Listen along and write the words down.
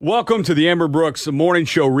Welcome to the Amber Brooks Morning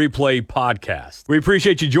Show Replay Podcast. We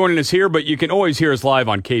appreciate you joining us here, but you can always hear us live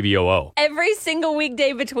on KVOO. Every single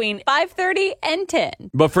weekday between 5:30 and 10.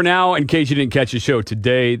 But for now, in case you didn't catch the show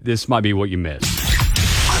today, this might be what you missed.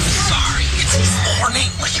 I'm sorry. It's morning.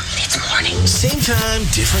 What do you mean it's morning? Same time,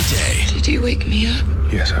 different day. Did you wake me up?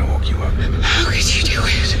 Yes, I woke you up. How could you do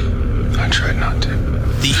it? I tried not to.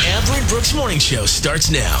 The Amber and Brooks Morning Show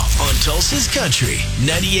starts now on Tulsa's Country,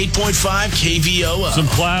 98.5 KVOO. Some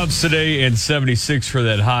clouds today and 76 for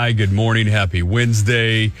that high. Good morning. Happy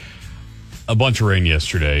Wednesday. A bunch of rain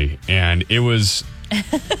yesterday, and it was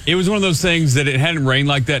one of those things that it hadn't rained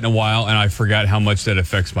like that in a while, and I forgot how much that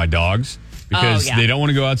affects my dogs because they don't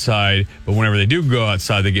want to go outside, but whenever they do go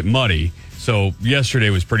outside, they get muddy. So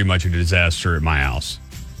yesterday was pretty much a disaster at my house.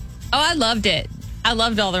 Oh, I loved it. I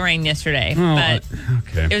loved all the rain yesterday, Oh, but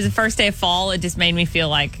okay. it was the first day of fall. It just made me feel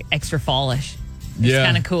like extra fallish. It's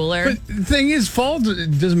kind of cooler. But the thing is, fall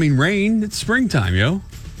doesn't mean rain. It's springtime, yo.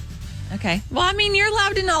 Okay. Well, I mean, you're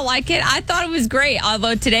allowed to not like it. I thought it was great,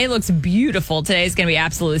 although today looks beautiful. Today is going to be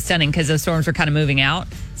absolutely stunning because those storms are kind of moving out.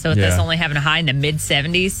 So with us only having a high in the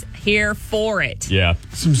mid-70s, here for it. Yeah.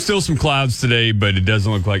 Still some clouds today, but it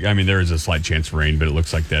doesn't look like, I mean, there is a slight chance of rain, but it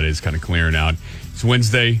looks like that is kind of clearing out. It's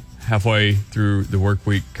Wednesday, halfway through the work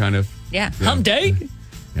week, kind of. Yeah. Hump day.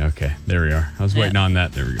 Yeah, okay, there we are. I was waiting on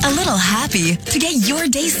that. There we go. A little happy to get your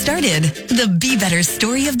day started. The Be Better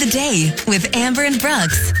story of the day with Amber and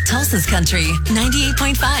Brooks. Tulsa's Country,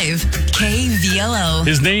 98.5 KVOO.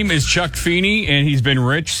 His name is Chuck Feeney, and he's been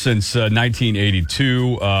rich since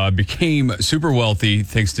 1982. Became super wealthy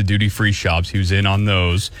thanks to duty-free shops. He was in on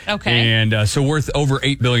those. Okay. And so worth over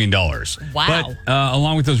 $8 billion. Wow. But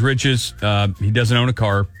along with those riches, he doesn't own a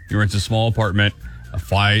car. He rents a small apartment.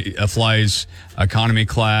 Flies economy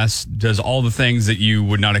class, does all the things that you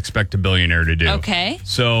would not expect a billionaire to do. Okay.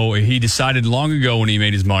 So he decided long ago when he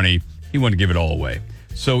made his money, he wanted to give it all away.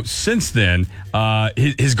 So since then,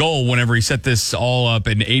 his goal, whenever he set this all up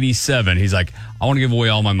in 87, he's like, I want to give away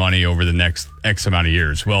all my money over the next X amount of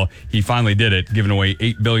years. Well, he finally did it, giving away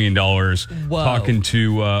 $8 billion, talking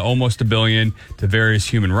to almost $1 billion to various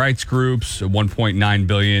human rights groups, $1.9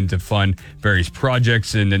 billion to fund various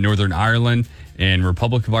projects in Northern Ireland and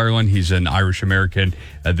Republic of Ireland. He's an Irish American.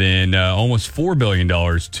 Then almost $4 billion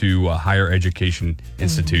to higher education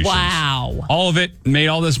institutions. Wow. All of it, made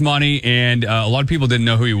all this money, and a lot of people didn't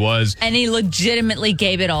know who he was. And he legitimately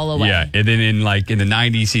gave it all away. Yeah, and then in the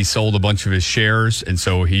 90s, he sold a bunch of his shares, and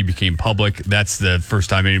so he became public. That's the first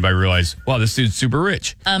time anybody realized, wow, this dude's super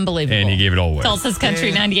rich. Unbelievable. And he gave it all away. Tulsa's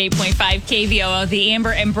Country, 98.5 KVOO, the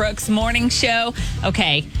Amber and Brooks Morning Show.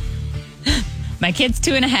 Okay. My kid's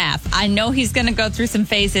 2.5. I know he's going to go through some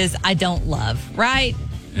phases I don't love, right?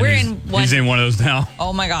 He's in one of those now.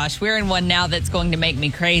 Oh my gosh, we're in one now that's going to make me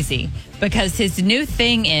crazy because his new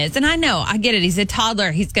thing is, and I get it, he's a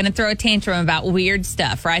toddler. He's going to throw a tantrum about weird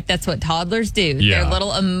stuff, right? That's what toddlers do. Yeah. They're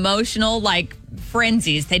little emotional,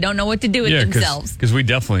 frenzies. They don't know what to do with themselves. Because we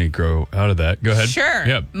definitely grow out of that. Go ahead. Sure.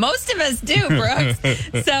 Yep. Most of us do,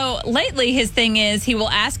 Brooks. So lately his thing is he will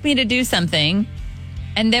ask me to do something,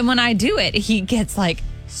 and then when I do it, he gets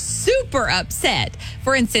super upset.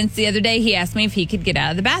 For instance, the other day he asked me if he could get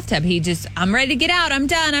out of the bathtub. I'm ready to get out. I'm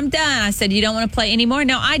done. I said, you don't want to play anymore?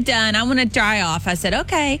 No, I'm done. I want to dry off. I said,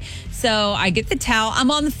 okay. So I get the towel.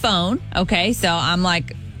 I'm on the phone. Okay. So I'm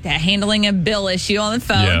handling a bill issue on the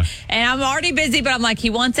phone. Yeah. And I'm already busy, but I'm he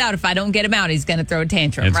wants out. If I don't get him out, he's going to throw a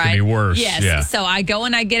tantrum, it's right? going to be worse. Yes. Yeah. So I go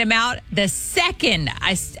and I get him out. The second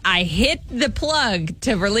I hit the plug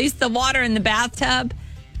to release the water in the bathtub,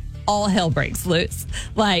 all hell breaks loose.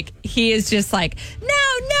 He is just no,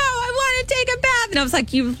 I want to take a bath. And I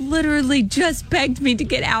was you literally just begged me to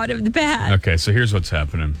get out of the bath. Okay, so here's what's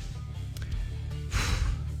happening.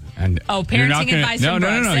 And parenting advice No, from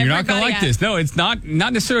Brooks. You're not going to like this. No, it's not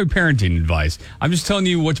necessarily parenting advice. I'm just telling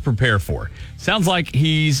you what to prepare for. Sounds like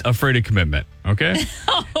he's afraid of commitment, okay?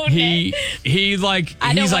 Okay. He's all right,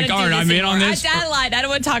 I'm in on this. I lied. I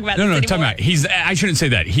don't want to talk about this No, anymore. talk about I shouldn't say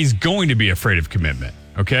that. He's going to be afraid of commitment,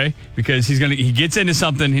 okay? Because he gets into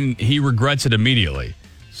something and he regrets it immediately.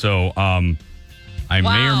 So, I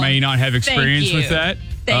may or may not have experience with that.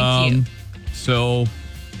 Thank you. So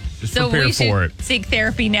just prepare for it. Seek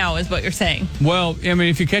therapy now is what you're saying. Well, I mean,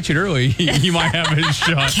 if you catch it early, you might have a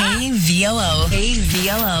shot. KVOO.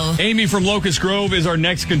 Amy from Locust Grove is our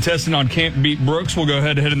next contestant on Can't Beat Brooks. We'll go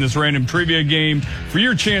ahead in this random trivia game for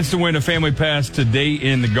your chance to win a family pass to Day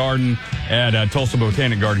in the Garden at Tulsa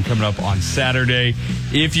Botanic Garden coming up on Saturday.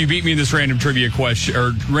 If you beat me in this random trivia question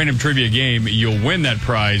or random trivia game, you'll win that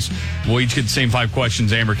prize. We'll each get the same 5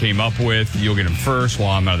 questions Amber came up with. You'll get them first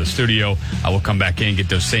while I'm out of the studio. I will come back in, get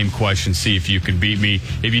those same questions, see if you can beat me.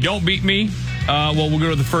 If you don't beat me, we'll go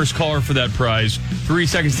to the first caller for that prize. 3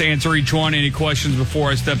 seconds to answer each one. Any questions before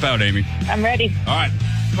I step out, Amy? I'm ready. All right.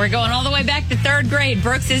 We're going all the way back to 3rd grade.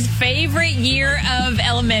 Brooks' favorite year of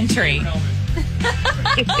elementary.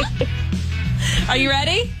 Are you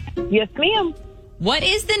ready? Yes, ma'am. What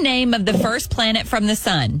is the name of the first planet from the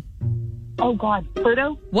sun? Oh, God.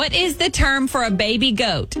 Pluto? What is the term for a baby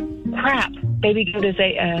goat? Crap. Baby goat is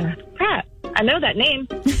a crap. I know that name.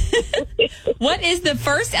 What is the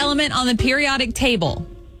first element on the periodic table?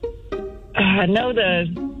 I know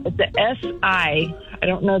it's the S-I. I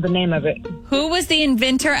don't know the name of it. Who was the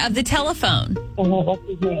inventor of the telephone? Oh, what's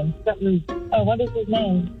his name? What is his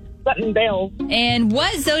name? Sutton Bell. And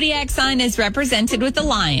what zodiac sign is represented with a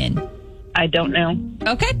lion? I don't know.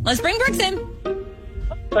 Okay, let's bring Brooks in.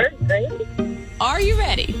 3rd grade? Are you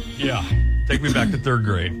ready? Yeah. Take me back to 3rd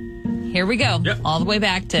grade. Here we go. Yep. All the way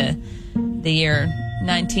back to the year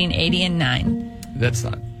 1980 and 9. That's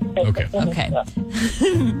not. Okay. Okay.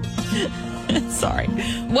 Sorry.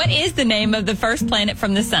 What is the name of the first planet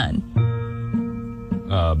from the sun?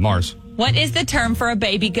 Mars. What is the term for a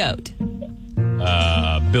baby goat?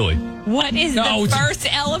 Billy. What is No, the it's- first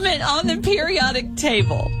element on the periodic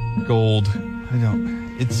table? Gold. I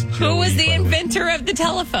don't. It's Joey, Who was the by way. inventor of the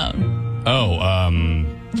telephone? Oh,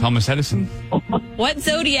 Thomas Edison? What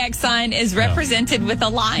zodiac sign is represented with a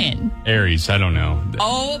lion? Aries. I don't know.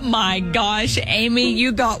 Oh my gosh, Amy,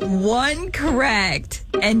 you got 1 correct,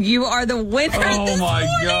 and you are the winner Oh this my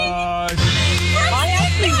morning. gosh. I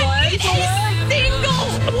actually won. A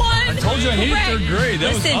single one. I told you I hated correct. 3rd grade.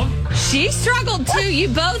 That was Listen, she struggled too. You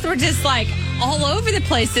both were just like all over the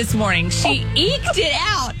place this morning. She eked it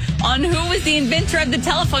out on who was the inventor of the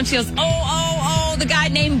telephone. She goes, oh, the guy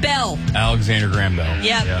named Bell. Alexander Graham Bell.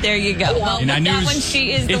 Yep, there you go. Well, And with I knew that it was- one,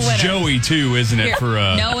 she is the it's winner. Joey too, isn't it? Here. For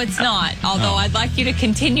No, it's not. Although I'd like you to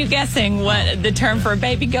continue guessing what the term for a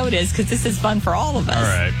baby goat is, because this is fun for all of us. All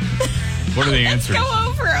right. What are the answers? Go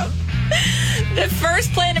over them. The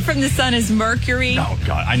first planet from the sun is Mercury. Oh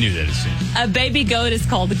God, I knew that as soon. A baby goat is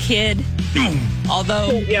called a kid.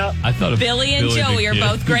 Although Yeah. I thought of Billy and Joey the are Kid.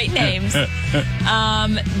 both great names.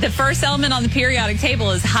 The first element on the periodic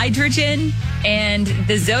table is hydrogen, and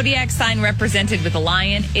the zodiac sign represented with a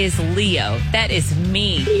lion is Leo. That is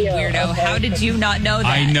me, weirdo. okay. How did you not know that?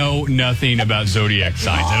 I know nothing about zodiac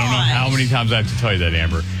signs. I don't know how Gosh. many times I have to tell you that,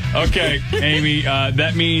 Amber. Okay, Amy,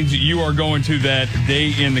 that means you are going to that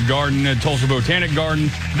day in the garden, Tulsa Botanic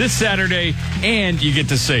Garden, this Saturday, and you get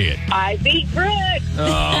to say it. I beat Brooke.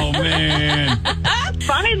 Oh, man.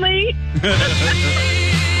 Finally.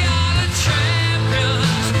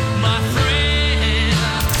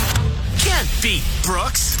 Can't beat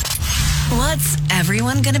Brooks. What's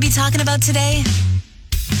everyone going to be talking about today?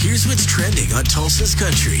 Here's what's trending on Tulsa's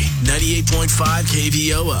Country 98.5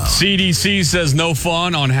 KVOO. CDC says no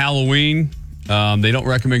fun on Halloween. They don't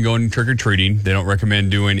recommend going trick-or-treating. They don't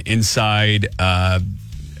recommend doing inside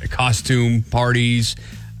costume parties.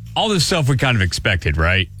 All this stuff we kind of expected,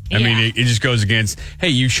 right? I mean, Yeah. it just goes against, hey,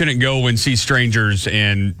 you shouldn't go and see strangers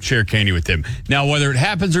and share candy with them. Now, whether it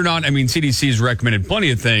happens or not, I mean, CDC's recommended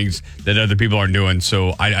plenty of things that other people aren't doing,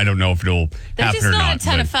 so I don't know if it'll They're happen just or not not. a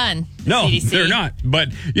ton but- of fun. the No, CDC. they're not. But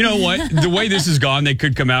you know what? The way this has gone, they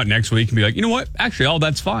could come out next week and be like, you know what? Actually, all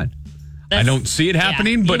that's fine. I don't see it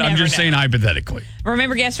happening, you but I'm never just saying know. hypothetically.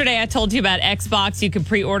 Remember yesterday I told you about Xbox you could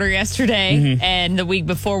pre-order yesterday, Mm-hmm. and the week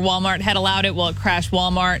before Walmart had allowed it. Well, it crashed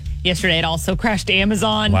Walmart. Yesterday it also crashed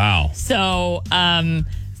Amazon. Wow. So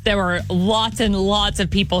there were lots and lots of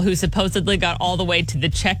people who supposedly got all the way to the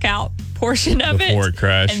checkout portion of Before it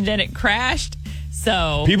crashed. And then it crashed.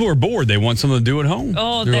 So People are bored. They want something to do at home.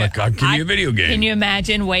 Oh, they're there- like, God, give me a video game. Can you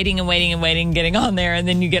imagine waiting and waiting and waiting, getting on there, and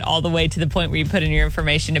then you get all the way to the point where you put in your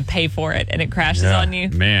information to pay for it, and it crashes Yeah, on you?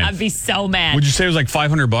 man. I'd be so mad. Would you say it was like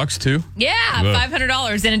 $500 too? Yeah, Ugh.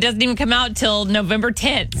 $500, and it doesn't even come out till November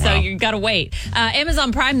 10th, so Wow. you got to wait.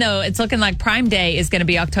 Amazon Prime, though, it's looking like Prime Day is going to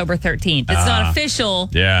be October 13th. It's not official,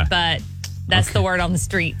 yeah. but that's the word on the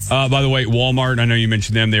streets. By the way, Walmart, I know you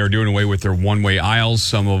mentioned them. They are doing away with their one-way aisles.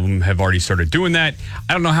 Some of them have already started doing that.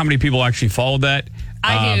 I don't know how many people actually followed that.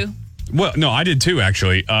 I do. Well, no, I did too,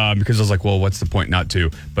 actually, because I was like, well, what's the point not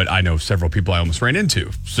to? But I know several people I almost ran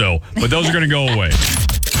into. So, but those are going to go away.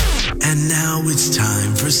 And now it's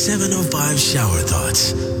time for 705 Shower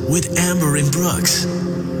Thoughts with Amber and Brooks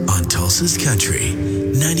on Tulsa's Country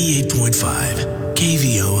 98.5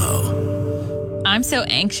 KVOO. I'm so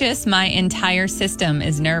anxious, my entire system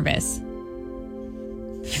is nervous.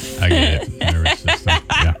 I get it. Nervous system.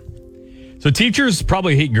 Yeah. So teachers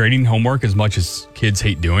probably hate grading homework as much as kids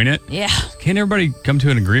hate doing it. Yeah. Can't everybody come to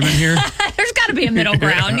an agreement here? There's got to be a middle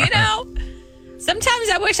ground, you know? Sometimes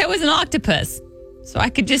I wish I was an octopus so I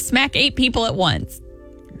could just smack 8 people at once.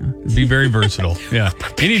 It'd be very versatile. Yeah.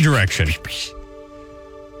 Any direction.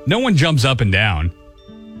 No one jumps up and down.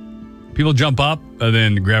 People jump up, and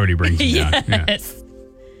then gravity brings them down. Yeah. Yes.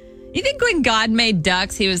 You think when God made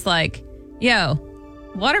ducks, he was like, yo,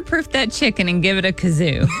 waterproof that chicken and give it a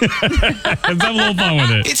kazoo. Let's have a little fun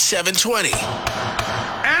with it. It's 720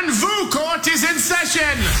 And VU Court is in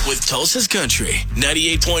session. with Tulsa's Country,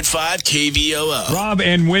 98.5 KVOO. Rob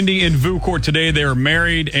and Wendy in VU Court today. They are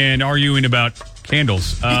married and arguing about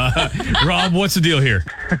candles. Rob, what's the deal here?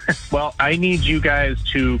 Well, I need you guys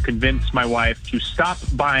to convince my wife to stop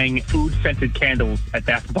buying food-scented candles at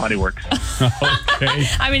Bath & Body Works. Okay.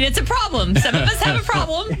 I mean, it's a problem. Some of us have a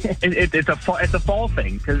problem. It's a fall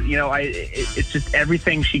thing because it's just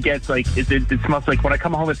everything she gets. Like it smells like when I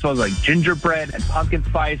come home, it smells like gingerbread and pumpkin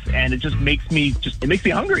spice, and it just makes me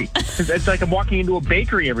hungry. It's like I'm walking into a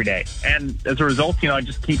bakery every day, and as a result, I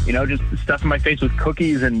just keep just stuffing my face with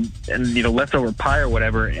cookies and leftover pie or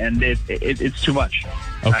whatever, and it's too much.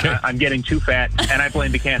 Okay. I'm getting too fat, and I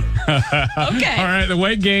blame the candles. Okay. All right. The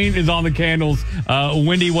weight gain is on the candles.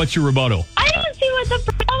 Wendy, what's your rebuttal? I don't see what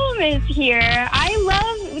the problem is here. I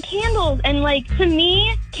love candles, and to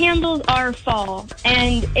me, candles are fall.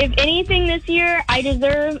 And if anything this year, I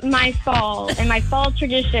deserve my fall and my fall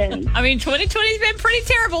tradition. I mean, 2020's been pretty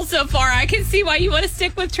terrible so far. I can see why you want to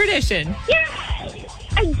stick with tradition. Yeah,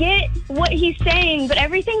 I get what he's saying, but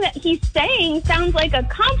everything that he's saying sounds like a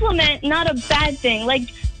compliment, not a bad thing.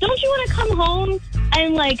 Don't you want to come home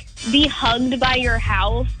and be hugged by your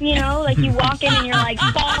house? You walk in and you're like,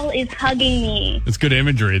 fall is hugging me. It's good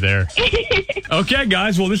imagery there. Okay,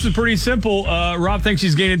 guys. Well, this is pretty simple. Rob thinks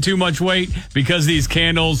he's gaining too much weight because of these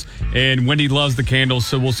candles, and Wendy loves the candles.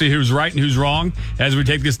 So we'll see who's right and who's wrong as we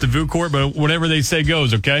take this to VU Court. But whatever they say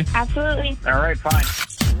goes, okay? Absolutely. All right, fine.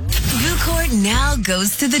 VU Court now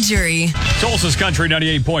goes to the jury. Tulsa's Country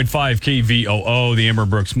 98.5 KVOO, the Amber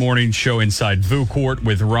Brooks Morning Show inside VU Court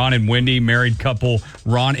with Ron and Wendy, married couple.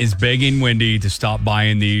 Ron is begging Wendy to stop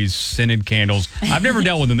buying these scented candles. I've never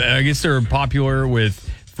dealt with them. I guess they're popular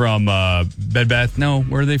from Bed Bath. No,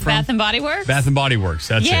 where are they from? Bath and Body Works? Bath and Body Works.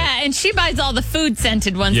 That's it. Yeah, and she buys all the food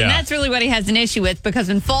scented ones, Yeah. and that's really what he has an issue with because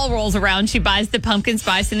when fall rolls around, she buys the pumpkin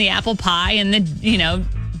spice and the apple pie and the,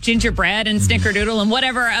 gingerbread and snickerdoodle and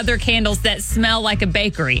whatever other candles that smell like a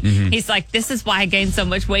bakery. He's like, this is why I gain so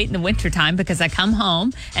much weight in the wintertime because I come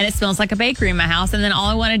home and it smells like a bakery in my house, and then all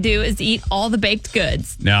I want to do is eat all the baked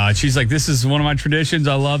goods. No, she's like, this is one of my traditions.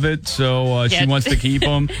 I love it. So she Yeah. wants to keep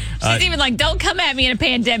them. She's even like, don't come at me in a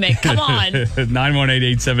pandemic. Come on.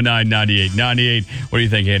 918-879-9898. What do you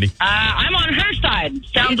think, Andy? I'm on her side.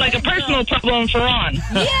 Sounds like a personal problem for Ron.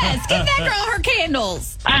 Yes, give that girl her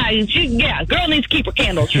candles. Girl needs to keep her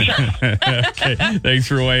candles for sure. Okay. Thanks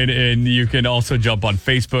for weighing in. You can also jump on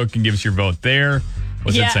Facebook and give us your vote there.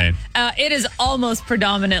 What's it saying? It is almost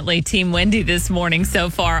predominantly Team Wendy this morning so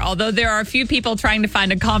far, although there are a few people trying to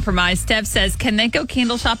find a compromise. Steph says, can they go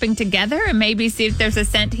candle shopping together and maybe see if there's a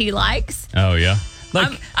scent he likes? Oh, yeah.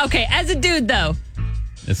 Okay, as a dude, though,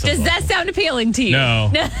 does that sound appealing to you?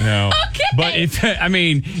 No. Okay. But if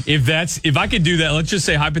I could do that, let's just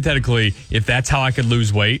say hypothetically, if that's how I could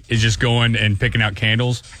lose weight, is just going and picking out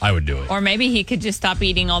candles, I would do it. Or maybe he could just stop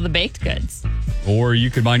eating all the baked goods. Or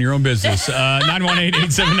you could mind your own business.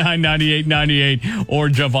 918-879-9898 or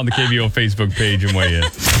jump on the KVO Facebook page and weigh in.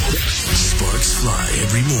 Sparks fly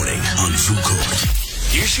every morning on VU Court.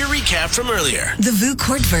 Here's your recap from earlier. The VU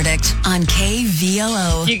Court verdict on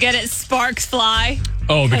KVOO. You get it, sparks fly.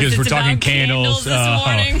 Oh, because we're it's talking about candles. this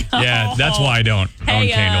morning. Yeah, that's why I don't own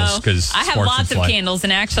candles, because I have lots of candles,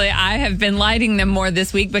 and actually I have been lighting them more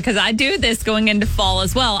this week because I do this going into fall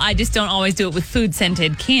as well. I just don't always do it with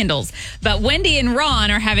food-scented candles. But Wendy and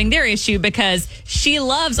Ron are having their issue because she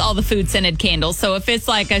loves all the food-scented candles. So if it's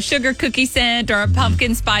like a sugar cookie scent or a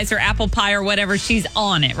pumpkin spice or apple pie or whatever, she's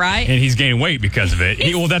on it, right? And he's gaining weight because of it.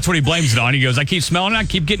 That's what he blames it on. He goes, I keep smelling it, I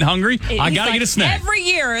keep getting hungry, I got to get a snack. Every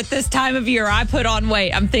year at this time of year, I put on weight.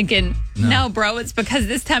 I'm thinking, no, bro, it's because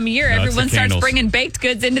this time of year, everyone starts bringing baked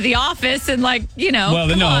goods into the office and come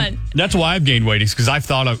on. That's why I've gained weight, is because I've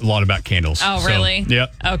thought a lot about candles. Oh, really?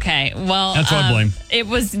 Yep. Okay. Well, that's what I blame. It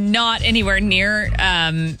was not anywhere near.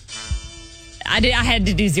 I had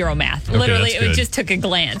to do zero math. Okay, Literally, that's it good. just took a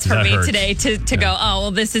glance for me today to go, oh,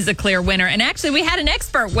 well, this is a clear winner. And actually, we had an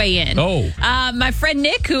expert weigh in. Oh. My friend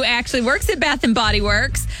Nick, who actually works at Bath and Body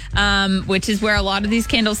Works, which is where a lot of these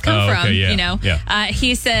candles come from. Okay, yeah.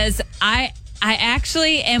 He says, I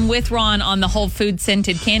actually am with Ron on the whole food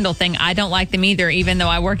scented candle thing. I don't like them either, even though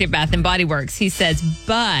I work at Bath and Body Works. He says,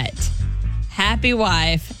 but happy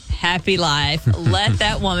wife, happy life. Let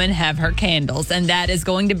that woman have her candles. And that is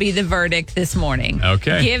going to be the verdict this morning.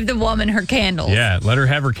 Okay. Give the woman her candles. Yeah, let her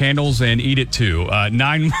have her candles and eat it too.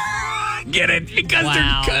 9 Get it? Because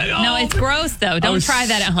Wow. they're good. No, it's gross, though. Don't try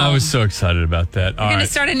that at home. I was so excited about that. We're going to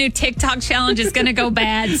start a new TikTok challenge. It's going to go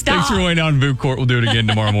bad. Stop. Thanks for weighing down Boot Court. We'll do it again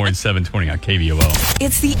tomorrow morning, 7:20 on KVOO.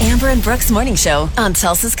 It's the Amber and Brooks Morning Show on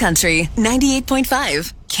Tulsa's Country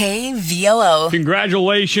 98.5 KVOO.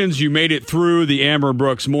 Congratulations. You made it through the Amber and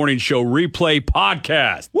Brooks Morning Show replay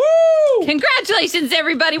podcast. Woo! Congratulations,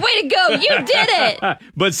 everybody. Way to go. You did it.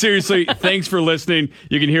 But seriously, thanks for listening.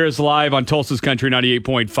 You can hear us live on Tulsa's Country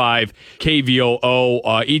 98.5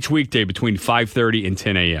 KVOO each weekday between 5:30 and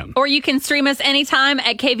 10 a.m. Or you can stream us anytime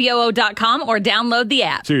at kvoo.com or download the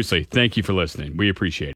app. Seriously, thank you for listening. We appreciate it.